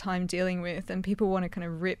time dealing with, and people want to kind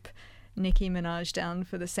of rip Nicki Minaj down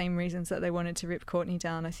for the same reasons that they wanted to rip Courtney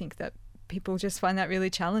down. I think that people just find that really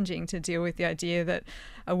challenging to deal with the idea that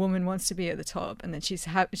a woman wants to be at the top and that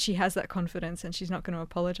she has that confidence and she's not going to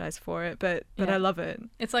apologize for it. But I love it.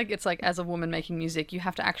 It's like as a woman making music, you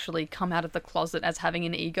have to actually come out of the closet as having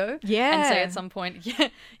an ego. Yeah. And say at some point,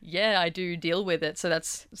 yeah, I do deal with it. So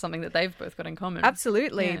that's something that they've both got in common.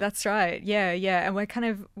 Absolutely. That's right. Yeah. And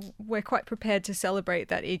we're quite prepared to celebrate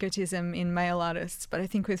that egotism in male artists. But I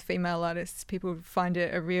think with female artists, people find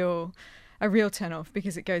it a real turn off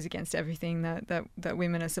because it goes against everything that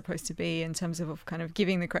women are supposed to be in terms of kind of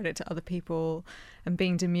giving the credit to other people and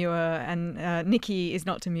being demure. And Nikki is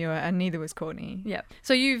not demure, and neither was Courtney. Yeah.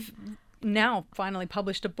 So you've now finally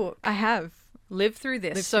published a book. I have. Live Through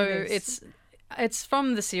This. It's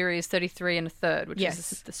from the series 33 1/3, which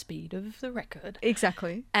is the speed of the record.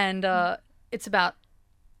 Exactly. And it's about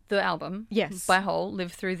the album. Yes. By Hole,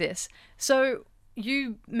 Live Through This. So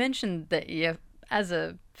you mentioned that as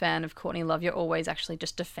a fan of Courtney Love, you're always actually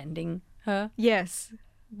just defending her. Yes.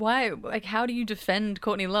 Why? Like, how do you defend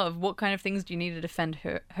Courtney Love? What kind of things do you need to defend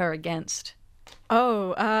her against?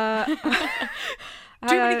 Oh,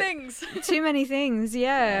 too many things. Too many things.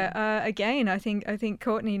 Yeah. Again, I think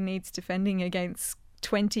Courtney needs defending against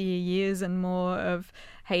 20 years and more of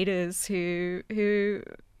haters who,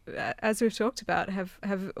 as we've talked about,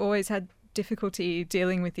 have always had difficulty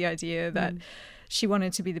dealing with the idea that she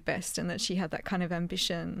wanted to be the best and that she had that kind of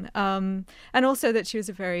ambition. And also that she was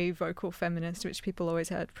a very vocal feminist, which people always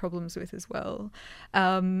had problems with as well.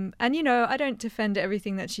 And, I don't defend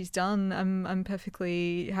everything that she's done. I'm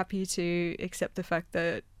perfectly happy to accept the fact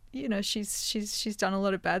that, she's done a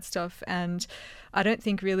lot of bad stuff. And I don't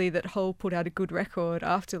think really that Hole put out a good record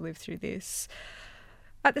after Live Through This.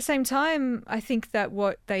 At the same time, I think that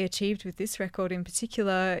what they achieved with this record in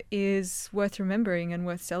particular is worth remembering and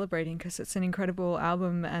worth celebrating because it's an incredible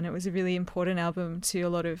album and it was a really important album to a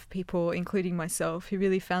lot of people, including myself, who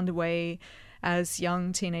really found a way as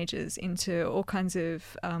young teenagers into all kinds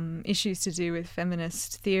of issues to do with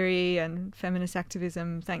feminist theory and feminist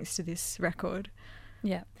activism thanks to this record.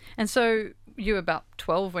 Yeah. And so you were about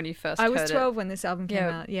 12 when you first heard it. I was 12 when this album came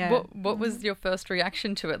out, yeah. What was your first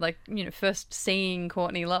reaction to it? Like, first seeing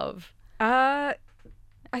Courtney Love? I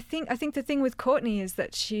think the thing with Courtney is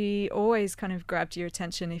that she always kind of grabbed your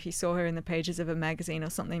attention if you saw her in the pages of a magazine or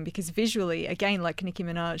something, because visually, again, like Nicki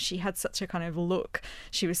Minaj, she had such a kind of look.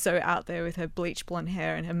 She was so out there with her bleach blonde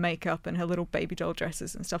hair and her makeup and her little baby doll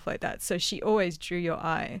dresses and stuff like that. So she always drew your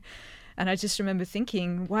eye. And I just remember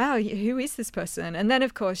thinking, wow, who is this person? And then,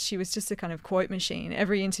 of course, she was just a kind of quote machine.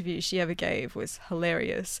 Every interview she ever gave was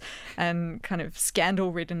hilarious and kind of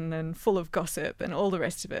scandal-ridden and full of gossip and all the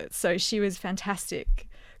rest of it. So she was fantastic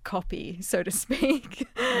copy, so to speak.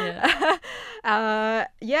 Yeah.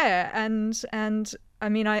 And I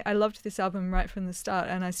mean, I loved this album right from the start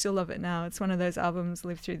and I still love it now. It's one of those albums,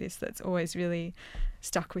 Live Through This, that's always really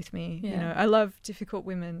stuck with me. Yeah. I love difficult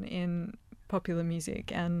women in popular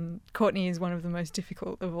music and Courtney is one of the most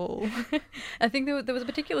difficult of all. I think there was a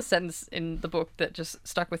particular sentence in the book that just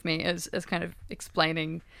stuck with me as kind of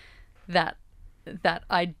explaining that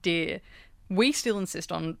idea. We still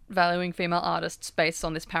insist on valuing female artists based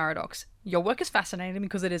on this paradox. Your work is fascinating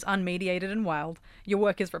because it is unmediated and wild. Your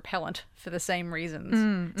work is repellent for the same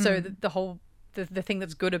reasons. So the whole the thing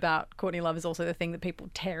that's good about Courtney Love is also the thing that people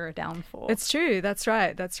tear her down for. It's true. That's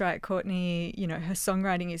right. Courtney, her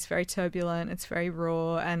songwriting is very turbulent. It's very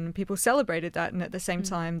raw and people celebrated that. And at the same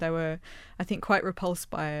time, they were, I think, quite repulsed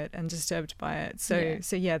by it and disturbed by it. So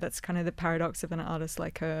that's kind of the paradox of an artist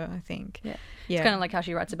like her, I think. Yeah. It's kind of like how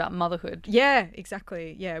she writes about motherhood. Yeah,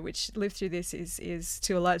 exactly. Yeah, which Live Through This is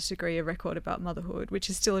to a large degree a record about motherhood, which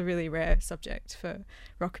is still a really rare subject for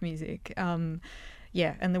rock music. And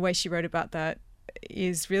the way she wrote about that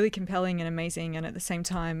is really compelling and amazing and at the same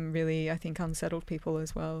time really, I think, unsettled people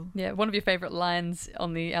as well. Yeah, one of your favourite lines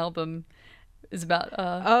on the album is about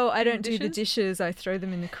I don't do the dishes, I throw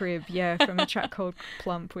them in the crib. Yeah, from a track called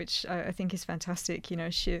Plump, which I think is fantastic.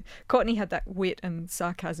 Courtney had that wit and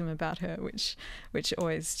sarcasm about her, which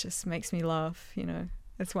always just makes me laugh.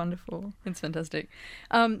 It's wonderful. It's fantastic.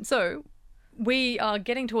 So we are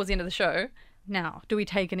getting towards the end of the show. Now, do we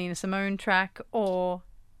take a Nina Simone track or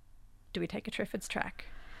do we take a Triffids track?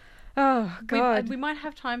 Oh, God. We might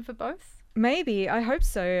have time for both. Maybe. I hope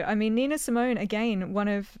so. I mean, Nina Simone, again, one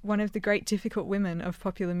of the great difficult women of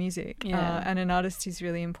popular music, and an artist who's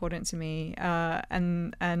really important to me.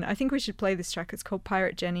 And I think we should play this track. It's called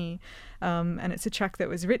Pirate Jenny, and it's a track that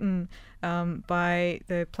was written by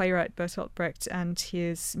the playwright Bertolt Brecht and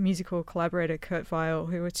his musical collaborator Kurt Weill,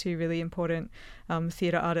 who were two really important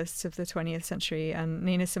theatre artists of the 20th century. And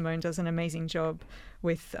Nina Simone does an amazing job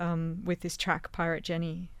with this track, Pirate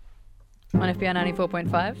Jenny. on FBI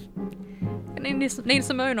 94.5. Nina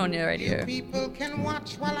Simone on your radio. People can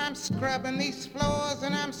watch while I'm scrubbing these floors,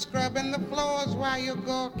 and I'm scrubbing the floors while you're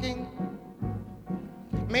gawking.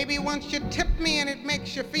 Maybe once you tip me and it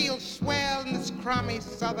makes you feel swell in this crummy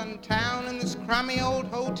southern town, in this crummy old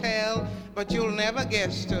hotel, but you'll never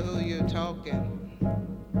guess to who you're talking.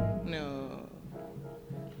 No,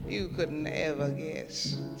 you could never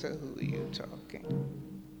guess to who you're talking.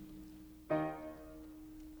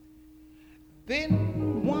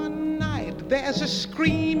 Then one night there's a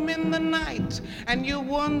scream in the night, and you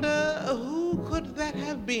wonder who could that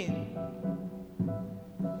have been?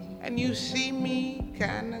 And you see me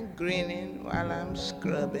kinda grinning while I'm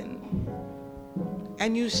scrubbing,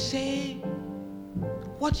 and you say,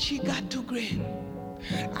 what she got to grin?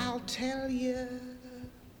 I'll tell you,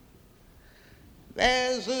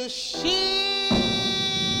 there's a ship,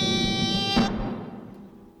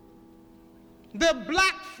 the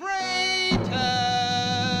black freighter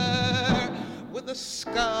with a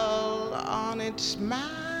skull on its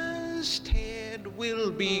masthead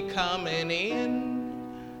will be coming in.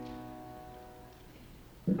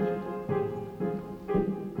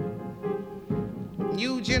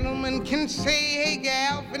 You gentlemen can say, hey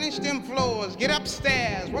gal, finish them floors, get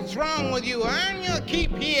upstairs, what's wrong with you, earn your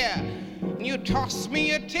keep here. You toss me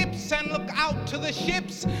your tips and look out to the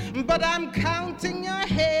ships, but I'm counting your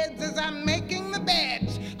heads as I'm making the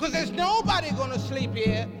beds, 'cause there's nobody gonna sleep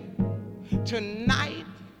here tonight.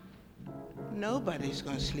 Nobody's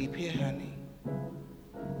gonna sleep here, honey.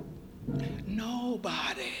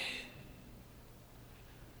 Nobody.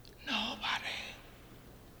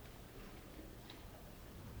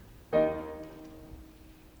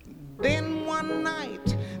 Then one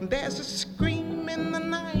night, there's a scream in the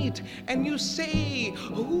night, and you say,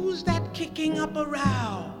 who's that kicking up a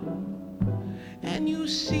row? And you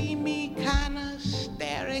see me kinda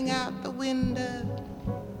staring out the window,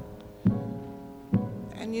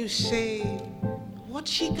 and you say, what's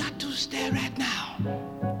she got to stare at now?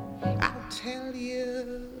 I'll tell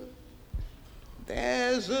you,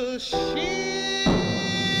 there's a ship,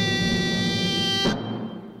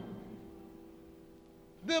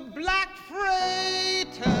 the black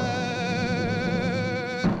freighter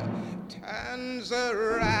turns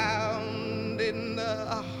around in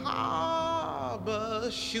the harbor,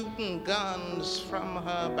 shooting guns from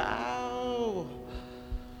her bow.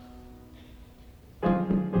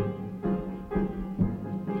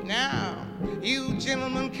 Now, you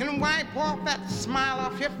gentlemen can wipe off that smile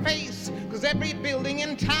off your face, 'cause every building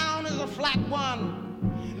in town is a flat one.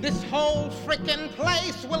 This whole frickin'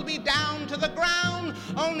 place will be down to the ground,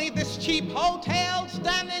 only this cheap hotel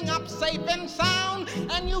standing up safe and sound.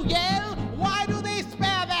 And you yell, why do they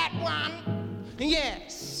spare that one?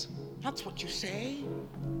 Yes, that's what you say.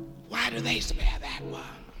 Why do they spare that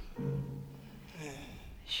one?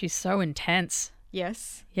 She's so intense.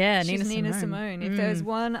 Yes. Yeah, She's Nina Simone. If there's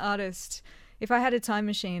one artist, if I had a time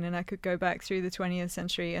machine and I could go back through the 20th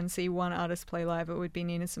century and see one artist play live, it would be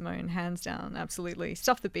Nina Simone, hands down, absolutely.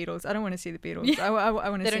 Stuff the Beatles. I don't want to see the Beatles. I want to see Nina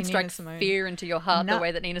Simone. They don't strike fear into your heart the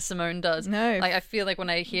way that Nina Simone does. No. Like, I feel like when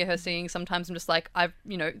I hear her singing, sometimes I'm just like,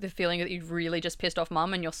 the feeling that you've really just pissed off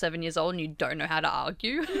mum and you're 7 years old and you don't know how to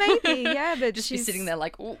argue. Maybe, yeah, but just be sitting there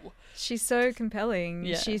like, ooh. She's so compelling.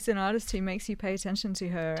 Yeah. She's an artist who makes you pay attention to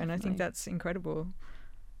her, and I think that's incredible.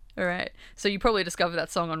 All right. So you probably discovered that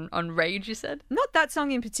song on Rage, you said? Not that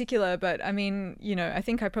song in particular, but I mean, I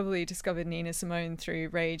think I probably discovered Nina Simone through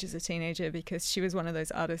Rage as a teenager, because she was one of those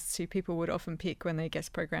artists who people would often pick when they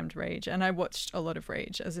guest programmed Rage. And I watched a lot of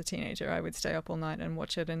Rage as a teenager. I would stay up all night and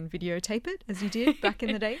watch it and videotape it, as you did back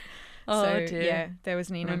in the day. Oh, dear. Yeah, there was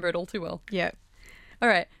Nina. I remember it all too well. Yeah. All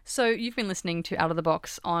right, so you've been listening to Out of the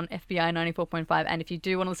Box on FBI 94.5, and if you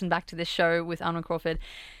do want to listen back to this show with Anwen Crawford,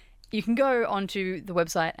 you can go onto the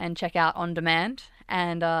website and check out On Demand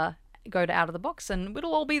and go to Out of the Box, and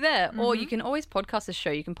it'll all be there. Mm-hmm. Or you can always podcast this show.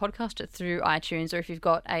 You can podcast it through iTunes, or if you've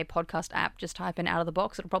got a podcast app, just type in Out of the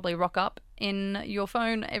Box. It'll probably rock up in your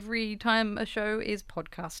phone every time a show is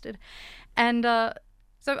podcasted. And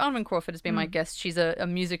so Anwen Crawford has been my guest. She's a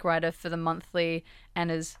music writer for the Monthly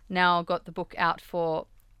and has now got the book out for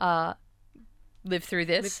Live Through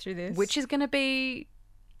This, which is going to be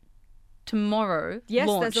tomorrow. Yes,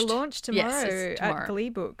 launched. There's a launch tomorrow, Yes, tomorrow. At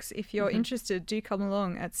Glee Books. If you're interested, do come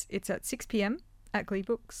along. It's at 6 p.m. at Glee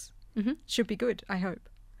Books. Mm-hmm. Should be good, I hope.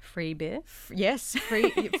 Free beer? Yes,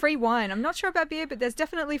 free wine. I'm not sure about beer, but there's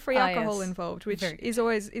definitely free alcohol involved, which is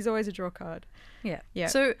always a draw card. Yeah.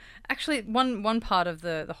 So actually, one part of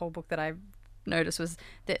the whole book that I noticed was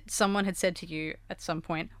that someone had said to you at some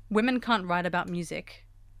point, women can't write about music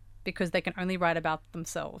because they can only write about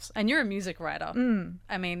themselves. And you're a music writer.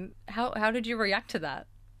 I mean, how did you react to that?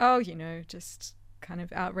 Oh, just kind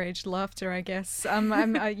of outraged laughter, I guess.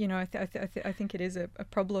 I think it is a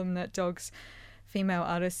problem that dogs female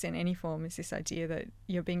artists in any form is this idea that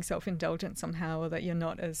you're being self-indulgent somehow, or that you're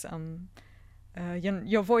not as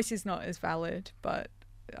your voice is not as valid. But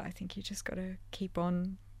I think you just got to keep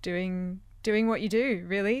on doing what you do,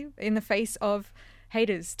 really, in the face of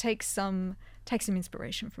haters. Take some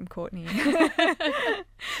inspiration from Courtney.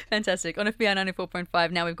 Fantastic. On FBI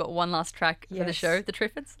 94.5, now we've got one last track for the show, The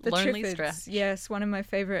Triffids, Lonely Stretch. Yes, one of my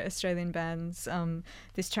favourite Australian bands.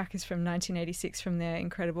 This track is from 1986 from their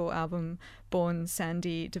incredible album Born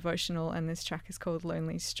Sandy Devotional, and this track is called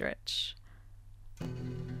Lonely Stretch.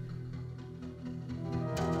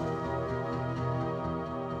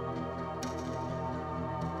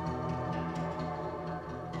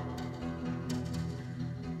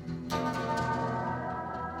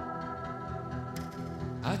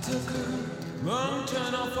 I took a wrong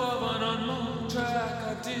turn off of an unknown track.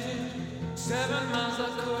 I did 7 miles,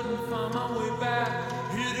 I couldn't find my way back.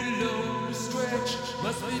 Hit a lonely stretch,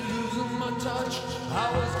 must be losing my touch.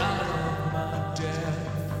 I was out of my depth.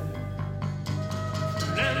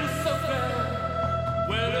 And I'm so glad,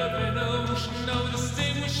 well up in ocean, no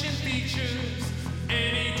distinguishing features,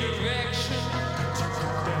 any direction. Took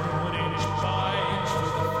it down inch by inch to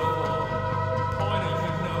the floor, point of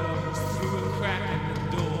your nose through a crack in the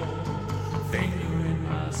door. Finger in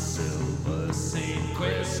my silver St.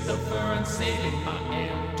 Christopher and saving my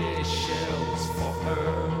air.